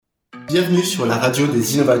Bienvenue sur la radio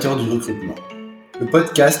des innovateurs du recrutement, le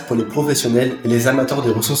podcast pour les professionnels et les amateurs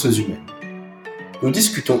des ressources humaines. Nous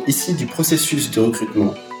discutons ici du processus de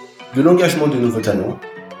recrutement, de l'engagement de nouveaux talents,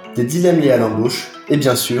 des dilemmes liés à l'embauche et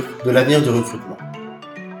bien sûr de l'avenir du recrutement.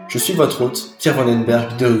 Je suis votre hôte, Pierre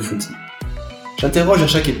Vandenberg de Recruity. J'interroge à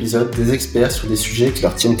chaque épisode des experts sur des sujets qui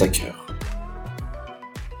leur tiennent à cœur.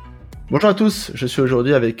 Bonjour à tous, je suis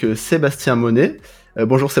aujourd'hui avec Sébastien Monet.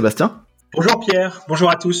 Bonjour Sébastien. Bonjour Pierre, bonjour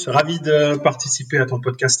à tous, ravi de participer à ton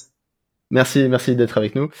podcast. Merci d'être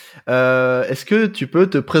avec nous. Est-ce que tu peux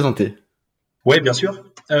te présenter ? Oui, bien sûr.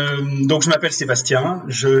 Donc je m'appelle Sébastien,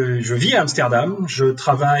 je vis à Amsterdam, je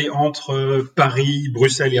travaille entre Paris,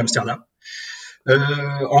 Bruxelles et Amsterdam.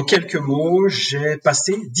 En quelques mots, j'ai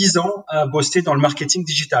passé 10 ans à bosser dans le marketing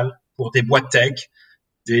digital pour des boîtes tech,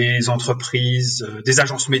 des entreprises, des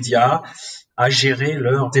agences médias, à gérer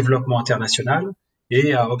leur développement international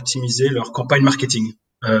et à optimiser leur campagne marketing.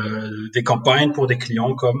 Des campagnes pour des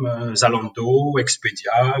clients comme Zalando,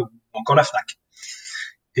 Expedia ou encore la Fnac.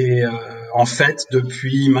 Et en fait,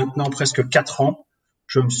 depuis maintenant presque 4 ans,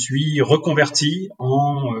 je me suis reconverti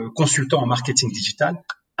en consultant en marketing digital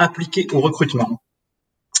appliqué au recrutement.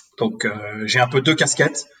 Donc, j'ai un peu 2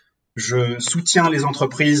 casquettes. Je soutiens les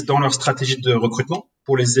entreprises dans leur stratégie de recrutement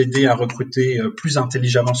pour les aider à recruter plus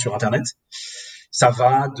intelligemment sur Internet. Ça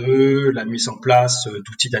va de la mise en place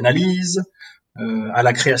d'outils d'analyse à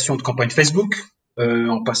la création de campagnes Facebook,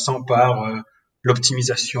 en passant par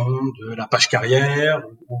l'optimisation de la page carrière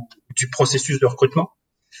ou du processus de recrutement.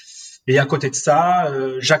 Et à côté de ça,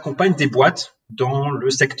 j'accompagne des boîtes dans le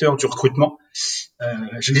secteur du recrutement.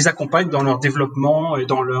 Je les accompagne dans leur développement et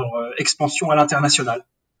dans leur expansion à l'international,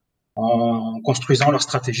 en construisant leur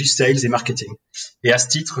stratégie sales et marketing. Et à ce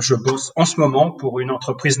titre, je bosse en ce moment pour une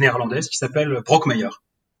entreprise néerlandaise qui s'appelle Brockmeyer.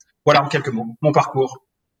 Voilà en quelques mots, mon parcours.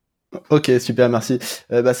 Ok, super, merci.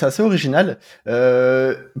 C'est assez original.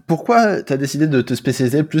 Pourquoi tu as décidé de te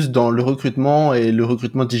spécialiser plus dans le recrutement et le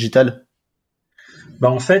recrutement digital ?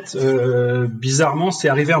 En fait, bizarrement, c'est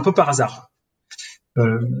arrivé un peu par hasard.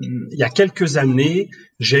 Il y a quelques années,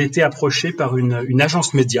 j'ai été approché par une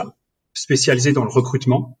agence média spécialisée dans le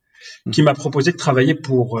recrutement qui m'a proposé de travailler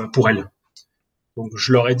pour elle. Donc,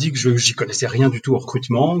 je leur ai dit que j'y connaissais rien du tout au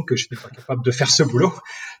recrutement, que je n'étais pas capable de faire ce boulot.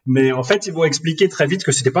 Mais en fait, ils m'ont expliqué très vite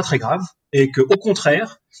que c'était pas très grave et que, au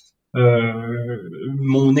contraire,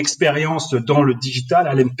 mon expérience dans le digital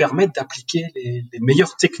allait me permettre d'appliquer les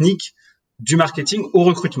meilleures techniques du marketing au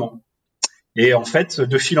recrutement. Et en fait,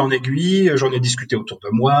 de fil en aiguille, j'en ai discuté autour de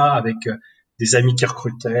moi avec des amis qui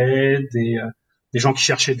recrutaient, des gens qui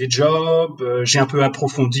cherchaient des jobs. J'ai un peu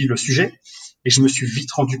approfondi le sujet et je me suis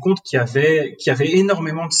vite rendu compte qu'il y avait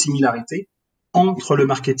énormément de similarités entre le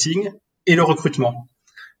marketing et le recrutement,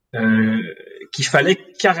 qu'il fallait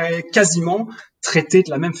quasiment traiter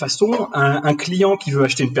de la même façon un client qui veut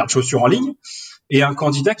acheter une paire de chaussures en ligne et un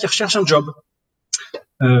candidat qui recherche un job.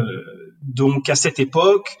 Donc à cette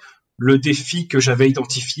époque, le défi que j'avais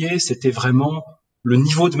identifié, c'était vraiment le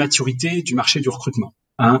niveau de maturité du marché du recrutement.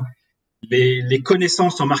 Les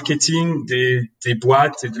connaissances en marketing des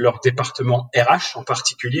boîtes et de leur département RH en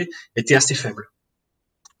particulier étaient assez faibles.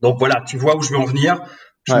 Donc voilà, tu vois où je veux en venir.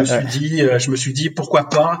 Je me suis dit pourquoi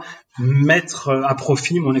pas mettre à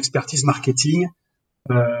profit mon expertise marketing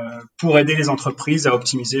pour aider les entreprises à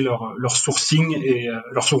optimiser leur sourcing et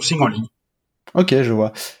leur sourcing en ligne. Ok, je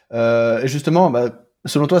vois. Et justement,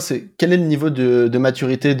 selon toi, quel est le niveau de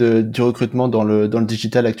maturité du recrutement dans le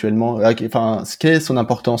digital actuellement ? Enfin, quelle est son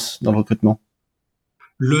importance dans le recrutement ?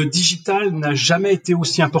 Le digital n'a jamais été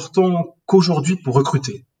aussi important qu'aujourd'hui pour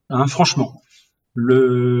recruter, franchement.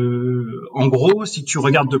 En gros, si tu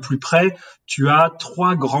regardes de plus près, tu as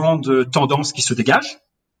 3 grandes tendances qui se dégagent.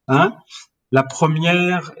 La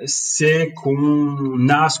première, c'est qu'on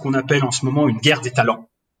a ce qu'on appelle en ce moment une guerre des talents.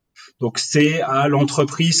 Donc, c'est à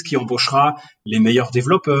l'entreprise qui embauchera les meilleurs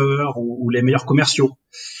développeurs ou les meilleurs commerciaux.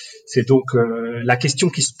 C'est donc la question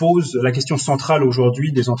qui se pose, la question centrale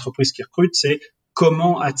aujourd'hui des entreprises qui recrutent, c'est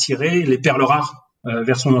comment attirer les perles rares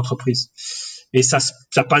vers son entreprise. Et ça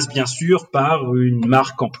passe bien sûr par une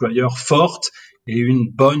marque employeur forte et une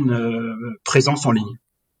bonne présence en ligne.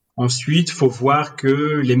 Ensuite, il faut voir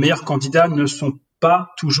que les meilleurs candidats ne sont pas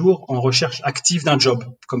toujours en recherche active d'un job,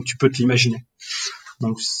 comme tu peux te l'imaginer.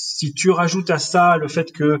 Donc, si tu rajoutes à ça le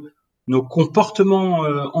fait que nos comportements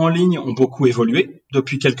en ligne ont beaucoup évolué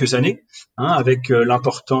depuis quelques années, avec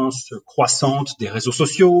l'importance croissante des réseaux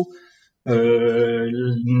sociaux,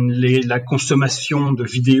 la consommation de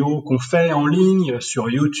vidéos qu'on fait en ligne sur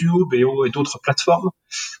YouTube et d'autres plateformes,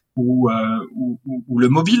 ou le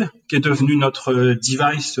mobile qui est devenu notre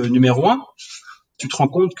device numéro 1, tu te rends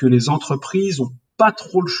compte que les entreprises ont pas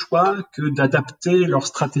trop le choix que d'adapter leur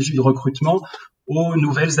stratégie de recrutement aux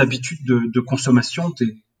nouvelles habitudes de consommation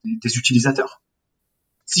des utilisateurs.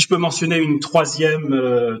 Si je peux mentionner une troisième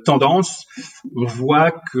tendance, on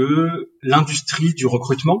voit que l'industrie du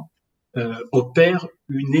recrutement opère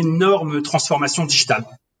une énorme transformation digitale.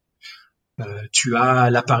 Tu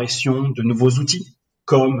as l'apparition de nouveaux outils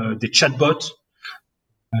comme des chatbots,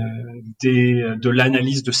 de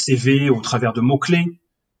l'analyse de CV au travers de mots-clés,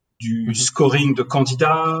 du scoring de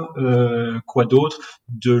candidats, quoi d'autre,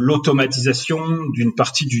 de l'automatisation d'une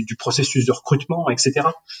partie du processus de recrutement, etc.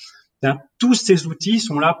 Tous ces outils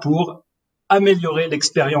sont là pour améliorer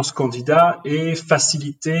l'expérience candidat et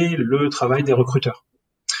faciliter le travail des recruteurs.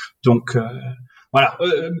 Donc voilà,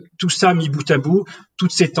 tout ça mis bout à bout,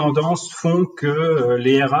 toutes ces tendances font que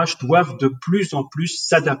les RH doivent de plus en plus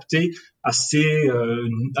s'adapter à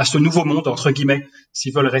ce nouveau monde, entre guillemets,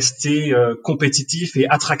 s'ils veulent rester compétitifs et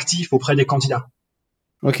attractifs auprès des candidats.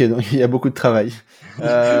 Ok, donc il y a beaucoup de travail. Il y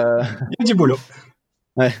a du boulot.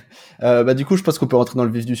 Ouais. Du coup, je pense qu'on peut rentrer dans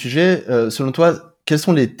le vif du sujet. Selon toi, quelles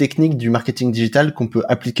sont les techniques du marketing digital qu'on peut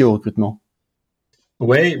appliquer au recrutement ?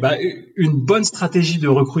 Ouais, une bonne stratégie de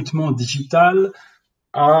recrutement digital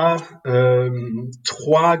a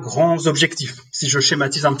 3 grands objectifs, si je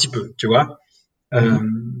schématise un petit peu, tu vois.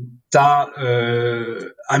 T'as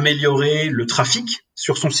amélioré le trafic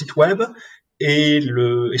sur son site web et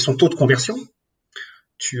son taux de conversion.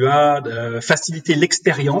 Tu as facilité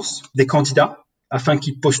l'expérience des candidats afin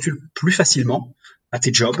qu'ils postulent plus facilement à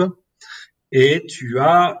tes jobs. Et tu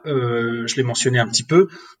as, je l'ai mentionné un petit peu,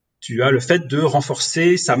 tu as le fait de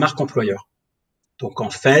renforcer sa marque employeur. Donc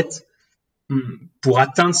en fait, pour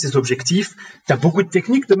atteindre ces objectifs, tu as beaucoup de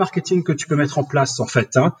techniques de marketing que tu peux mettre en place en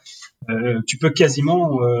fait. Tu peux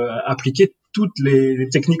quasiment appliquer toutes les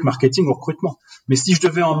techniques marketing au recrutement. Mais si je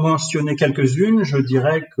devais en mentionner quelques-unes, je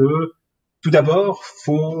dirais que tout d'abord,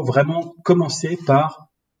 faut vraiment commencer par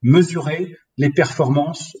mesurer les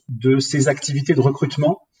performances de ces activités de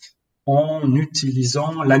recrutement en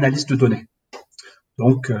utilisant l'analyse de données.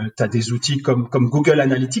 Donc, tu as des outils comme Google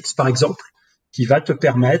Analytics, par exemple, qui va te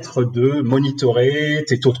permettre de monitorer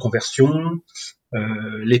tes taux de conversion,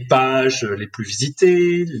 les pages les plus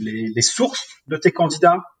visitées, les sources de tes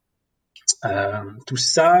candidats. Tout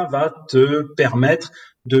ça va te permettre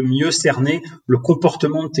de mieux cerner le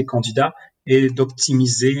comportement de tes candidats et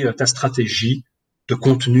d'optimiser ta stratégie de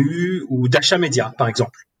contenu ou d'achat média, par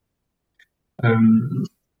exemple.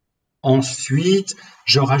 Ensuite,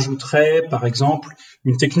 je rajouterais, par exemple,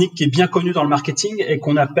 une technique qui est bien connue dans le marketing et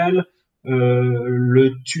qu'on appelle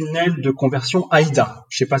le tunnel de conversion AIDA.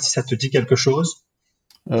 Je ne sais pas si ça te dit quelque chose.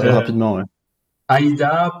 Rapidement, ouais.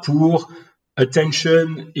 AIDA pour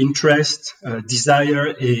Attention, Interest,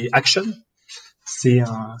 Desire et Action. C'est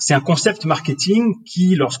un concept marketing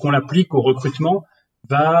qui, lorsqu'on l'applique au recrutement,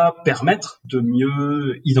 va permettre de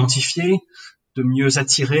mieux identifier, de mieux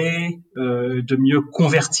attirer, de mieux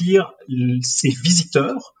convertir ses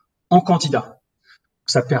visiteurs en candidats.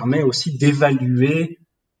 Ça permet aussi d'évaluer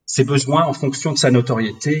ses besoins en fonction de sa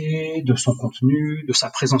notoriété, de son contenu, de sa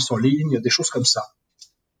présence en ligne, des choses comme ça.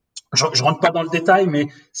 Je rentre pas dans le détail, mais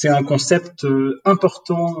c'est un concept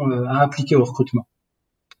important à appliquer au recrutement.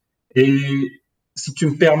 Et si tu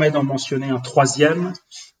me permets d'en mentionner un troisième,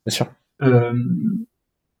 bien sûr.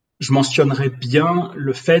 Je mentionnerais bien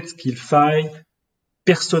le fait qu'il faille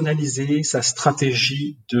personnaliser sa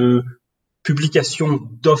stratégie de publication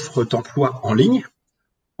d'offres d'emploi en ligne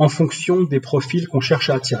en fonction des profils qu'on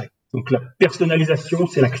cherche à attirer. Donc la personnalisation,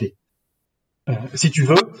 c'est la clé. Si tu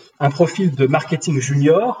veux, un profil de marketing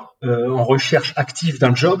junior en recherche active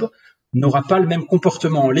d'un job n'aura pas le même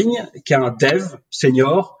comportement en ligne qu'un dev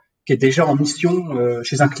senior qui est déjà en mission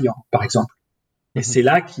chez un client, par exemple. Et c'est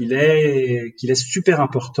là qu'il est super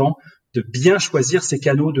important de bien choisir ses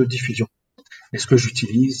canaux de diffusion. Est-ce que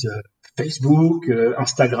j'utilise Facebook,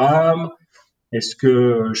 Instagram? Est-ce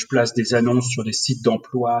que je place des annonces sur des sites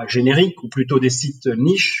d'emploi génériques ou plutôt des sites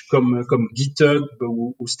niches comme GitHub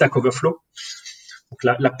ou Stack Overflow? Donc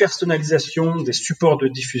la personnalisation des supports de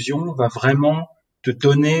diffusion va vraiment te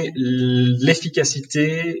donner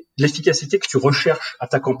l'efficacité que tu recherches à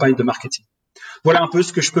ta campagne de marketing. Voilà un peu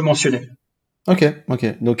ce que je peux mentionner. Ok.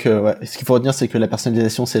 Donc, ce qu'il faut retenir, c'est que la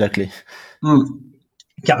personnalisation, c'est la clé.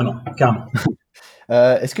 Carrément.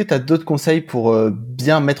 Est-ce que tu as d'autres conseils pour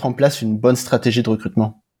bien mettre en place une bonne stratégie de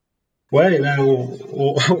recrutement? Ouais, là,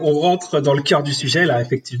 on rentre dans le cœur du sujet, là,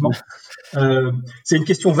 effectivement. C'est une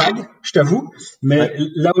question vague, je t'avoue, mais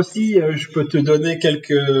là aussi, je peux te donner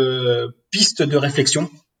quelques pistes de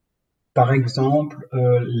réflexion. Par exemple,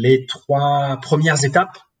 les 3 premières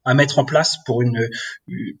étapes à mettre en place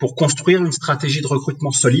pour construire une stratégie de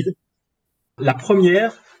recrutement solide. La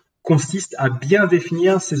première consiste à bien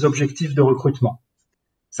définir ses objectifs de recrutement.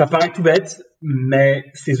 Ça paraît tout bête, mais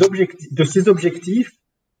de ces objectifs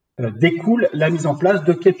découle la mise en place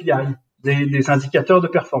de KPI, des indicateurs de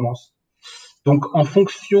performance. Donc, en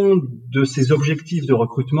fonction de ces objectifs de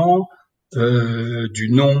recrutement, du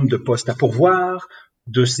nombre de postes à pourvoir,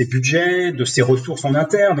 de ses budgets, de ses ressources en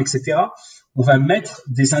interne, etc., on va mettre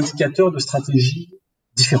des indicateurs de stratégie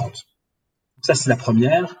différentes. Ça, c'est la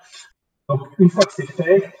première. Donc, une fois que c'est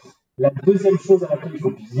fait, la deuxième chose à laquelle il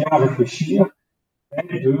faut bien réfléchir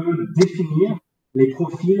est de définir les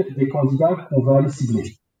profils des candidats qu'on va aller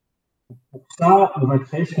cibler. Pour ça, on va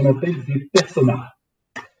créer ce qu'on appelle des personas.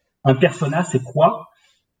 Un persona, c'est quoi?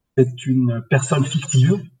 C'est une personne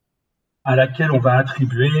fictive à laquelle on va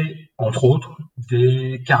attribuer, entre autres,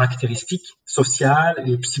 des caractéristiques sociales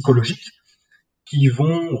et psychologiques qui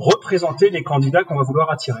vont représenter les candidats qu'on va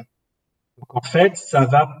vouloir attirer. Donc, en fait, ça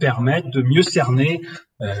va permettre de mieux cerner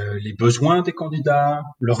les besoins des candidats,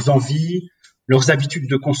 leurs envies, leurs habitudes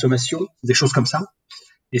de consommation, des choses comme ça.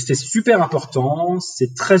 Et c'est super important,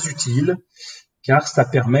 c'est très utile, car ça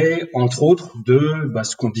permet, entre autres,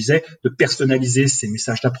 ce qu'on disait, de personnaliser ces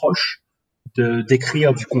messages d'approche,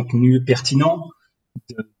 d'écrire du contenu pertinent,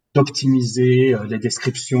 d'optimiser les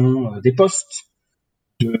descriptions des posts,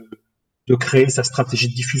 de créer sa stratégie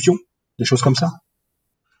de diffusion, des choses comme ça.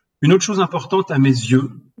 Une autre chose importante à mes yeux,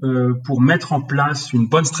 pour mettre en place une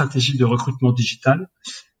bonne stratégie de recrutement digital,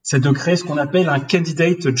 c'est de créer ce qu'on appelle un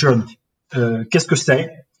candidate journey. Qu'est-ce que c'est?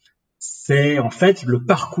 C'est en fait le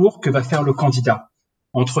parcours que va faire le candidat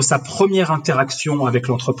entre sa première interaction avec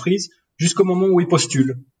l'entreprise jusqu'au moment où il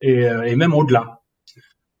postule et même au-delà.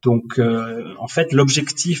 Donc, en fait,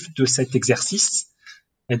 l'objectif de cet exercice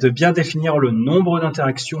est de bien définir le nombre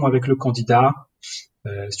d'interactions avec le candidat,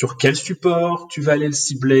 sur quel support tu vas aller le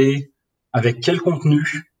cibler, avec quel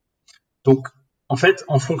contenu. Donc, en fait,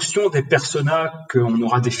 en fonction des personas qu'on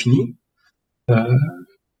aura définis,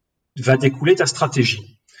 va découler ta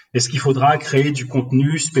stratégie. Est-ce qu'il faudra créer du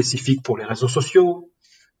contenu spécifique pour les réseaux sociaux?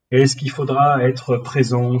 Est-ce qu'il faudra être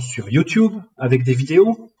présent sur YouTube avec des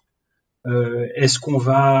vidéos? Est-ce qu'on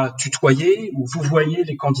va tutoyer ou vous voyez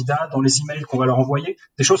les candidats dans les emails qu'on va leur envoyer?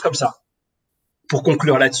 Des choses comme ça. Pour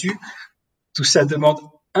conclure là-dessus, tout ça demande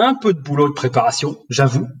un peu de boulot de préparation,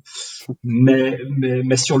 j'avoue, mais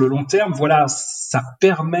sur le long terme, voilà, ça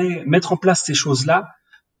permet, mettre en place ces choses-là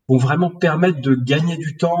vont vraiment permettre de gagner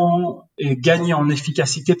du temps et gagner en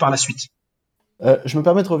efficacité par la suite. Je me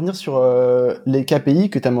permets de revenir sur les KPI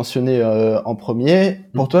que tu as mentionnés en premier.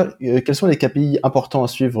 Pour toi, quels sont les KPI importants à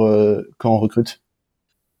suivre quand on recrute?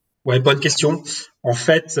 Ouais, bonne question. En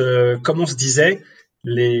fait, comme on se disait,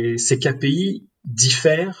 ces KPI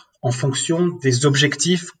diffèrent en fonction des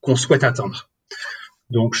objectifs qu'on souhaite atteindre.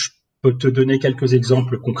 Donc, je peux te donner quelques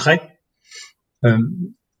exemples concrets.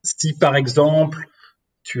 Si par exemple,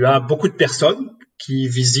 tu as beaucoup de personnes qui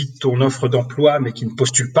visitent ton offre d'emploi mais qui ne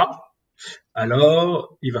postulent pas,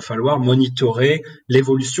 alors il va falloir monitorer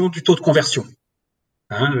l'évolution du taux de conversion.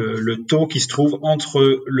 Le taux qui se trouve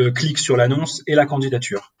entre le clic sur l'annonce et la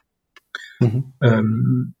candidature.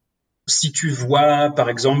 Si tu vois, par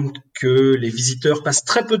exemple, que les visiteurs passent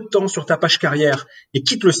très peu de temps sur ta page carrière et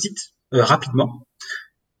quittent le site rapidement,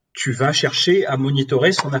 tu vas chercher à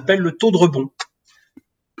monitorer ce qu'on appelle le taux de rebond.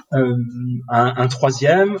 Un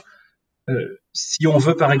troisième, si on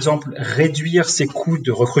veut, par exemple, réduire ses coûts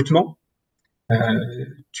de recrutement,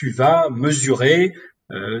 tu vas mesurer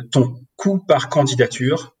ton coût par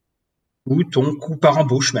candidature ou ton coût par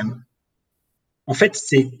embauche même. En fait,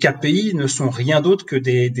 ces KPI ne sont rien d'autre que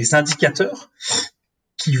des indicateurs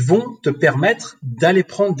qui vont te permettre d'aller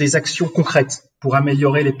prendre des actions concrètes pour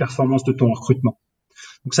améliorer les performances de ton recrutement.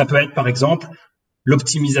 Donc, ça peut être, par exemple,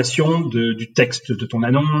 l'optimisation du texte de ton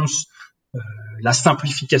annonce, la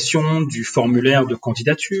simplification du formulaire de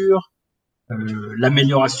candidature,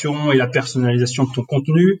 l'amélioration et la personnalisation de ton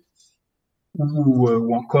contenu,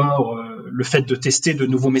 ou encore le fait de tester de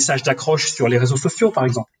nouveaux messages d'accroche sur les réseaux sociaux, par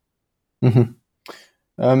exemple.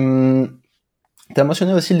 Tu as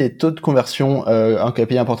mentionné aussi les taux de conversion, un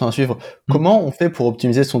KPI important à suivre. Comment on fait pour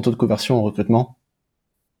optimiser son taux de conversion au recrutement?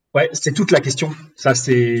 Ouais, c'est toute la question. Ça,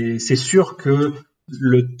 c'est sûr que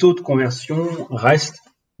le taux de conversion reste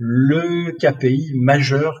le KPI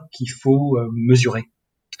majeur qu'il faut mesurer.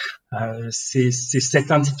 C'est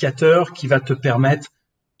cet indicateur qui va te permettre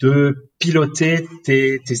de piloter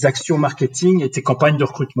tes actions marketing et tes campagnes de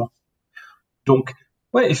recrutement. Donc,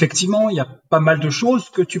 ouais, effectivement, il y a pas mal de choses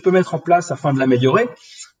que tu peux mettre en place afin de l'améliorer.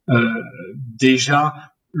 Déjà,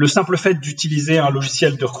 le simple fait d'utiliser un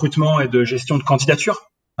logiciel de recrutement et de gestion de candidature,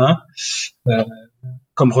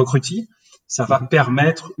 comme Recruity, ça va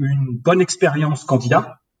permettre une bonne expérience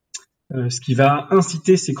candidat, ce qui va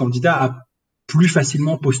inciter ces candidats à plus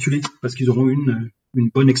facilement postuler parce qu'ils auront une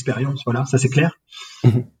bonne expérience. Voilà, ça c'est clair.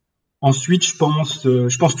 Ensuite, je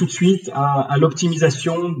pense tout de suite à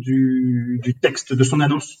l'optimisation du texte de son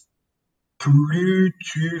annonce. Plus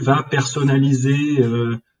tu vas personnaliser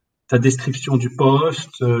ta description du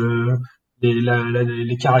poste,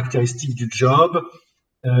 les caractéristiques du job,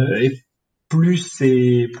 et plus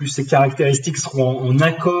ces caractéristiques seront en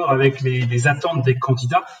accord avec les attentes des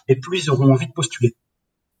candidats, et plus ils auront envie de postuler.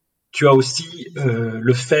 Tu as aussi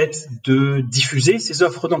le fait de diffuser ces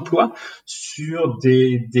offres d'emploi sur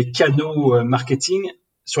des canaux marketing,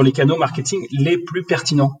 sur les canaux marketing les plus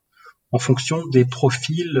pertinents en fonction des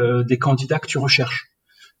profils des candidats que tu recherches,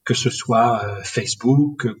 que ce soit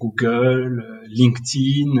Facebook, Google,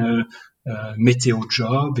 LinkedIn, Météo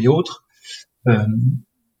Job et autres.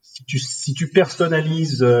 Si tu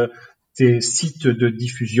personnalises tes sites de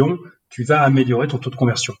diffusion, tu vas améliorer ton taux de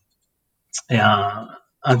conversion. Et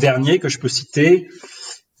un dernier que je peux citer,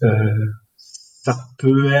 ça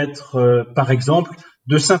peut être, par exemple,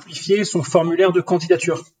 de simplifier son formulaire de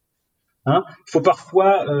candidature. Il faut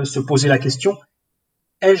parfois se poser la question,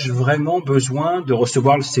 ai-je vraiment besoin de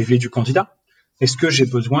recevoir le CV du candidat ? Est-ce que j'ai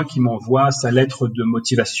besoin qu'il m'envoie sa lettre de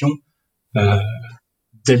motivation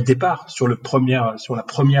dès le départ, sur la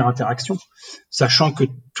première interaction, sachant que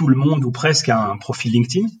tout le monde ou presque a un profil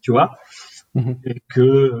LinkedIn, tu vois, et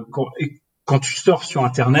que quand tu sors sur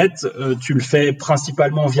Internet, tu le fais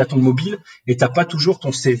principalement via ton mobile et t'as pas toujours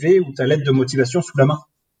ton CV ou ta lettre de motivation sous la main.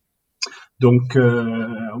 Donc,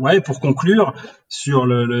 pour conclure sur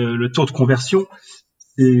le taux de conversion,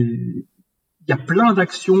 il y a plein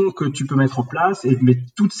d'actions que tu peux mettre en place, mais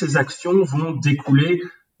toutes ces actions vont découler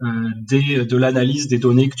de l'analyse des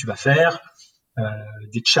données que tu vas faire,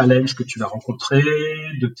 des challenges que tu vas rencontrer,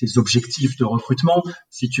 de tes objectifs de recrutement.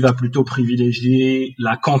 Si tu vas plutôt privilégier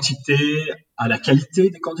la quantité à la qualité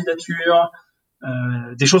des candidatures,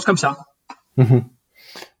 des choses comme ça.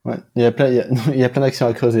 Ouais, il y a plein d'actions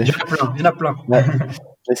à creuser. Il y en a plein. Ouais.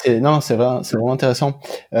 C'est vraiment intéressant.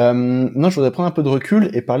 Non, je voudrais prendre un peu de recul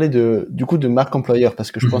et parler du coup de marque employeur,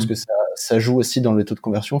 parce que je pense que ça joue aussi dans le taux de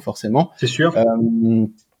conversion, forcément. C'est sûr.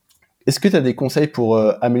 Est-ce que tu as des conseils pour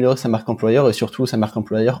améliorer sa marque employeur et surtout sa marque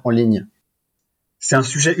employeur en ligne ? C'est un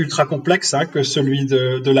sujet ultra complexe, que celui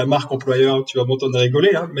de la marque employeur. Tu vas m'entendre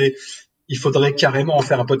rigoler, mais il faudrait carrément en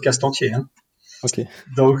faire un podcast entier. Ok.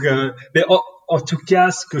 Donc, mais en tout cas,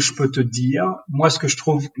 ce que je peux te dire, moi, ce que je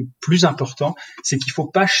trouve le plus important, c'est qu'il faut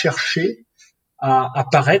pas chercher à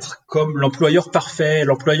apparaître comme l'employeur parfait,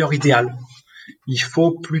 l'employeur idéal. Il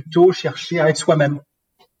faut plutôt chercher à être soi-même.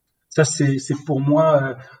 Ça, c'est pour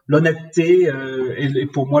moi l'honnêteté est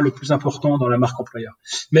pour moi le plus important dans la marque employeur.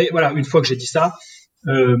 Mais voilà, une fois que j'ai dit ça,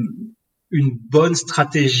 une bonne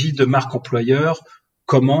stratégie de marque employeur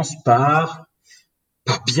commence par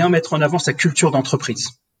bien mettre en avant sa culture d'entreprise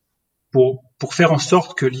pour faire en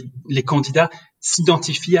sorte que les candidats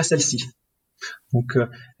s'identifient à celle-ci. Donc,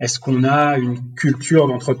 est-ce qu'on a une culture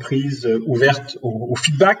d'entreprise ouverte au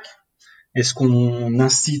feedback ? Est-ce qu'on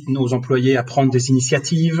incite nos employés à prendre des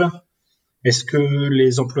initiatives ? Est-ce que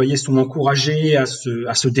les employés sont encouragés à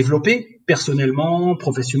se développer personnellement,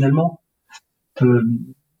 professionnellement ?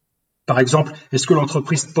 Par exemple, est-ce que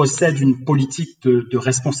l'entreprise possède une politique de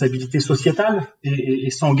responsabilité sociétale et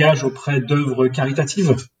s'engage auprès d'œuvres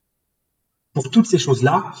caritatives ? Pour toutes ces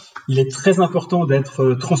choses-là, il est très important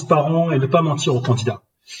d'être transparent et de ne pas mentir aux candidats.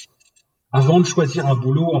 Avant de choisir un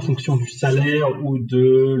boulot en fonction du salaire ou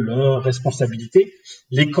de leur responsabilité,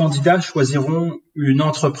 les candidats choisiront une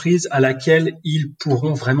entreprise à laquelle ils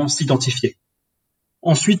pourront vraiment s'identifier.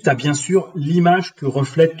 Ensuite, tu as bien sûr l'image que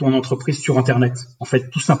reflète ton entreprise sur Internet, en fait,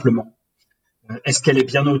 tout simplement. Est-ce qu'elle est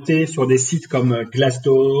bien notée sur des sites comme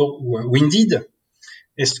Glassdoor ou Indeed ?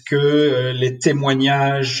 Est-ce que les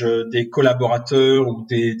témoignages des collaborateurs ou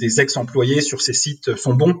des ex-employés sur ces sites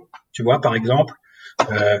sont bons ? Tu vois, par exemple.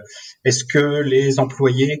 Est-ce que les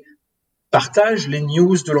employés partagent les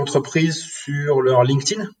news de l'entreprise sur leur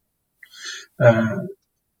LinkedIn ?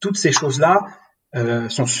 Toutes ces choses-là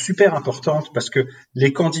sont super importantes parce que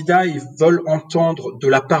les candidats, ils veulent entendre de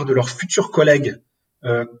la part de leurs futurs collègues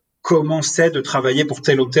comment c'est de travailler pour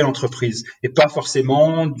telle ou telle entreprise et pas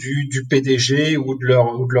forcément du PDG ou de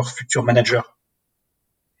leur futur manager.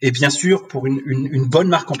 Et bien sûr, pour une bonne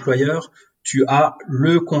marque employeur, tu as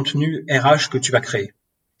le contenu RH que tu vas créer.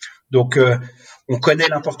 Donc, on connaît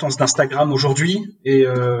l'importance d'Instagram aujourd'hui et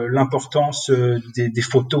l'importance des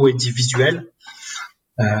photos et des visuels.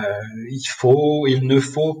 Il ne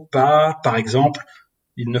faut pas, par exemple,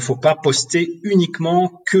 poster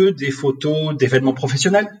uniquement que des photos d'événements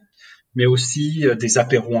professionnels. mais aussi des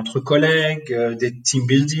apéros entre collègues, des team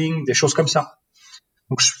building, des choses comme ça.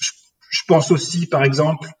 Donc, je pense aussi, par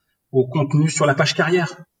exemple, au contenu sur la page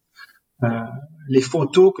carrière. Les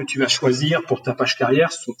photos que tu vas choisir pour ta page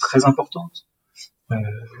carrière sont très importantes.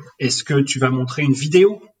 Est-ce que tu vas montrer une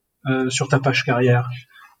vidéo sur ta page carrière?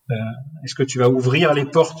 Est-ce que tu vas ouvrir les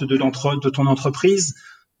portes de ton entreprise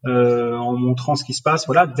en montrant ce qui se passe,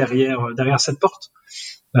 voilà, derrière cette porte?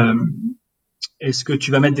 Est-ce que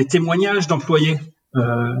tu vas mettre des témoignages d'employés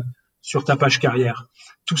sur ta page carrière?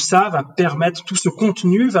 Tout ce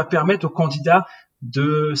contenu va permettre aux candidats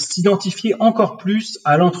de s'identifier encore plus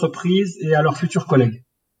à l'entreprise et à leurs futurs collègues.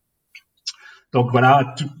 Donc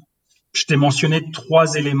voilà, je t'ai mentionné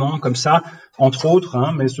 3 éléments comme ça, entre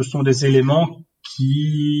autres, mais ce sont des éléments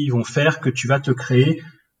qui vont faire que tu vas te créer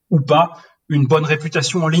ou pas une bonne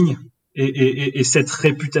réputation en ligne. Et cette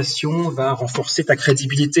réputation va renforcer ta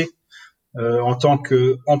crédibilité en tant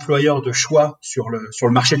qu'employeur de choix sur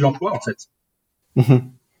le marché de l'emploi, en fait.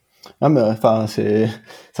 Ah, mais enfin, c'est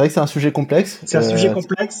vrai que c'est un sujet complexe. C'est un sujet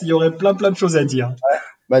complexe, il y aurait plein de choses à dire. Ouais.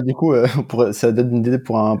 Bah, du coup, ça donne une idée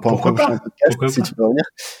pour un prochain podcast, si tu peux revenir.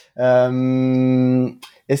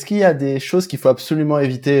 Est-ce qu'il y a des choses qu'il faut absolument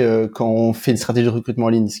éviter quand on fait une stratégie de recrutement en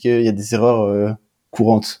ligne? Est-ce qu'il y a des erreurs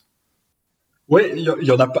courantes? Oui, il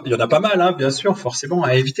y en a pas mal, bien sûr, forcément,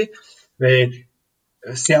 à éviter. Mais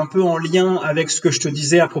c'est un peu en lien avec ce que je te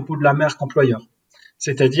disais à propos de la marque employeur.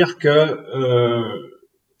 C'est-à-dire que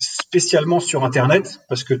spécialement sur Internet,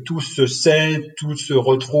 parce que tout se sait, tout se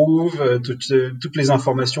retrouve, toutes les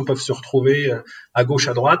informations peuvent se retrouver à gauche,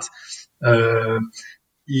 à droite.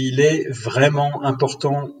 Il est vraiment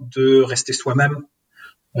important de rester soi-même,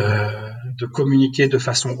 de communiquer de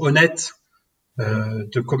façon honnête,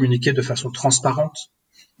 de communiquer de façon transparente.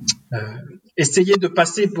 Essayer de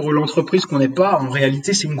passer pour l'entreprise qu'on n'est pas, en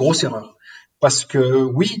réalité, c'est une grosse erreur. Parce que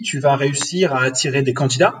oui, tu vas réussir à attirer des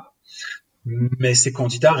candidats, mais ces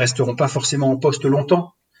candidats resteront pas forcément en poste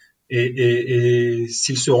longtemps. Et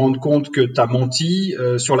s'ils se rendent compte que tu as menti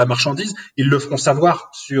sur la marchandise, ils le feront savoir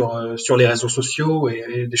sur les réseaux sociaux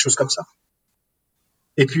et des choses comme ça.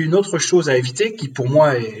 Et puis une autre chose à éviter, qui pour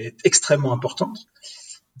moi est extrêmement importante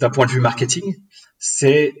d'un point de vue marketing,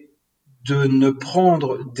 c'est de ne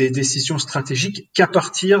prendre des décisions stratégiques qu'à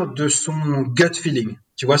partir de son gut feeling.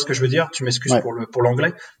 Tu vois ce que je veux dire? Tu m'excuses pour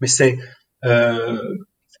l'anglais, mais c'est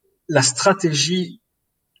la stratégie.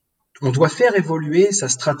 On doit faire évoluer sa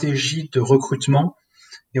stratégie de recrutement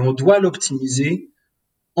et on doit l'optimiser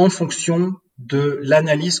en fonction de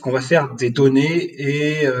l'analyse qu'on va faire des données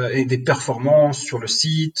et des performances sur le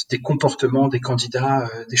site, des comportements des candidats,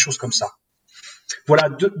 des choses comme ça. Voilà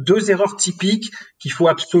deux erreurs typiques qu'il faut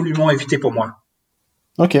absolument éviter pour moi.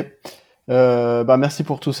 Ok. Merci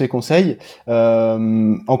pour tous ces conseils.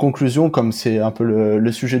 En conclusion, comme c'est un peu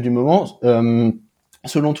le sujet du moment,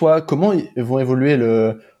 selon toi, comment vont évoluer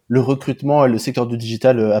le recrutement et le secteur du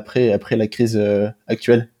digital après la crise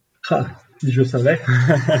actuelle? Si je savais.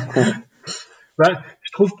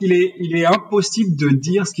 Je trouve qu'il est impossible de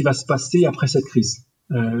dire ce qui va se passer après cette crise.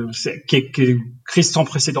 Qui est une crise sans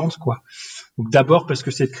précédent, quoi. Donc d'abord parce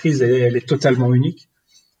que cette crise elle est totalement unique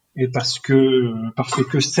et parce que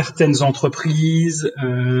certaines entreprises,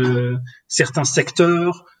 certains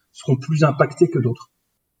secteurs seront plus impactés que d'autres.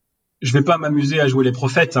 Je vais pas m'amuser à jouer les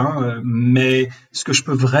prophètes, mais ce que je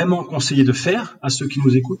peux vraiment conseiller de faire à ceux qui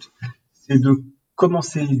nous écoutent, c'est de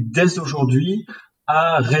commencer dès aujourd'hui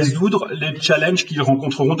à résoudre les challenges qu'ils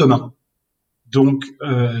rencontreront demain. Donc,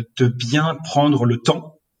 de bien prendre le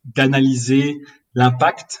temps d'analyser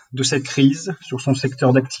l'impact de cette crise sur son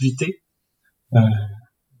secteur d'activité,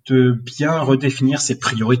 de bien redéfinir ses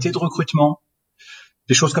priorités de recrutement,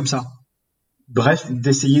 des choses comme ça. Bref,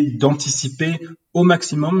 d'essayer d'anticiper au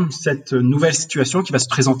maximum cette nouvelle situation qui va se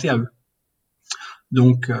présenter à eux.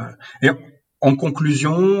 Donc, et en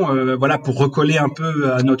conclusion, pour recoller un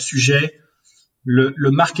peu à notre sujet,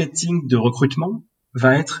 le marketing de recrutement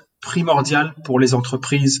va être primordial pour les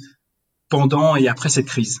entreprises pendant et après cette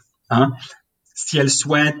crise. Si elles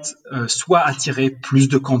souhaitent soit attirer plus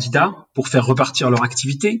de candidats pour faire repartir leur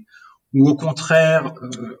activité, ou au contraire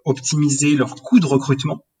optimiser leur coût de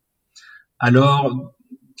recrutement, alors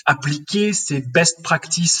appliquer ces best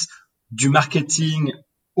practices du marketing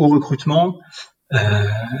au recrutement,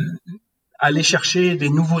 aller chercher des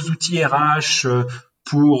nouveaux outils RH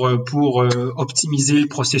pour optimiser le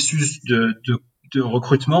processus de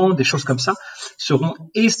recrutement, des choses comme ça, seront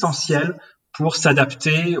essentielles pour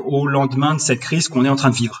s'adapter au lendemain de cette crise qu'on est en train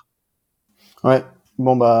de vivre. Ouais,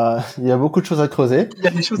 Bon, bah, il y a beaucoup de choses à creuser. Il y a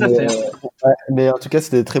des choses à faire. Mais en tout cas,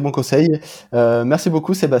 c'était des très bons conseils. Merci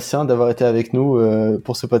beaucoup, Sébastien, d'avoir été avec nous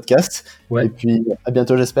pour ce podcast. Ouais. Et puis, à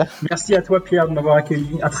bientôt, j'espère. Merci à toi, Pierre, de m'avoir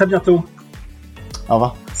accueilli. À très bientôt. Au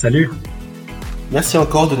revoir. Salut. Merci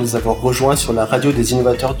encore de nous avoir rejoints sur la radio des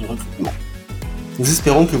innovateurs du recrutement. Nous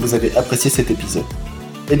espérons que vous avez apprécié cet épisode.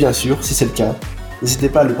 Et bien sûr, si c'est le cas, n'hésitez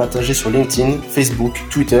pas à le partager sur LinkedIn, Facebook,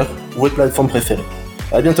 Twitter ou votre plateforme préférée.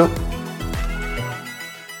 À bientôt!